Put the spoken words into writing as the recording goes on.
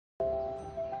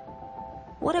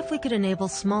What if we could enable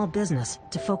small business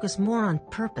to focus more on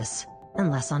purpose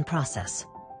and less on process?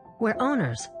 Where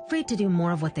owners, free to do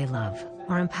more of what they love,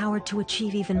 are empowered to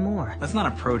achieve even more. Let's not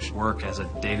approach work as a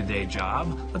day-to-day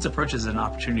job. Let's approach it as an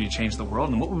opportunity to change the world,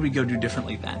 and what would we go do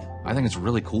differently then? I think it's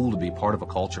really cool to be part of a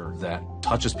culture that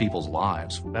touches people's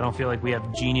lives. I don't feel like we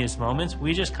have genius moments.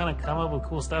 We just kind of come up with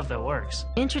cool stuff that works.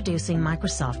 Introducing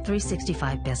Microsoft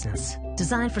 365 Business,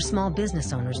 designed for small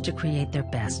business owners to create their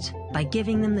best by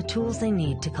giving them the tools they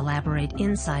need to collaborate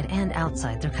inside and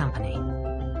outside their company.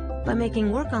 By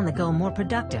making work on the go more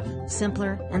productive,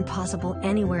 simpler, and possible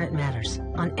anywhere it matters,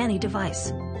 on any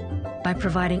device. By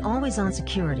providing always-on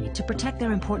security to protect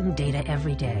their important data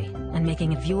every day and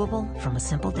making it viewable from a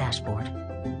simple dashboard.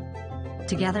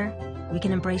 Together, we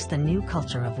can embrace the new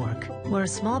culture of work, where a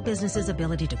small business's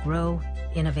ability to grow,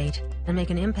 innovate, and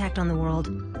make an impact on the world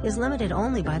is limited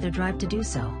only by their drive to do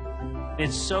so.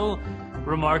 It's so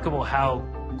remarkable how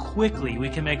quickly we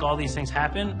can make all these things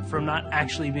happen from not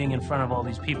actually being in front of all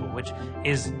these people, which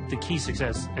is the key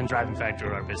success and driving factor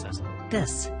of our business.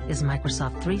 This is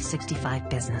Microsoft 365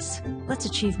 Business. Let's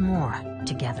achieve more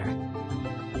together.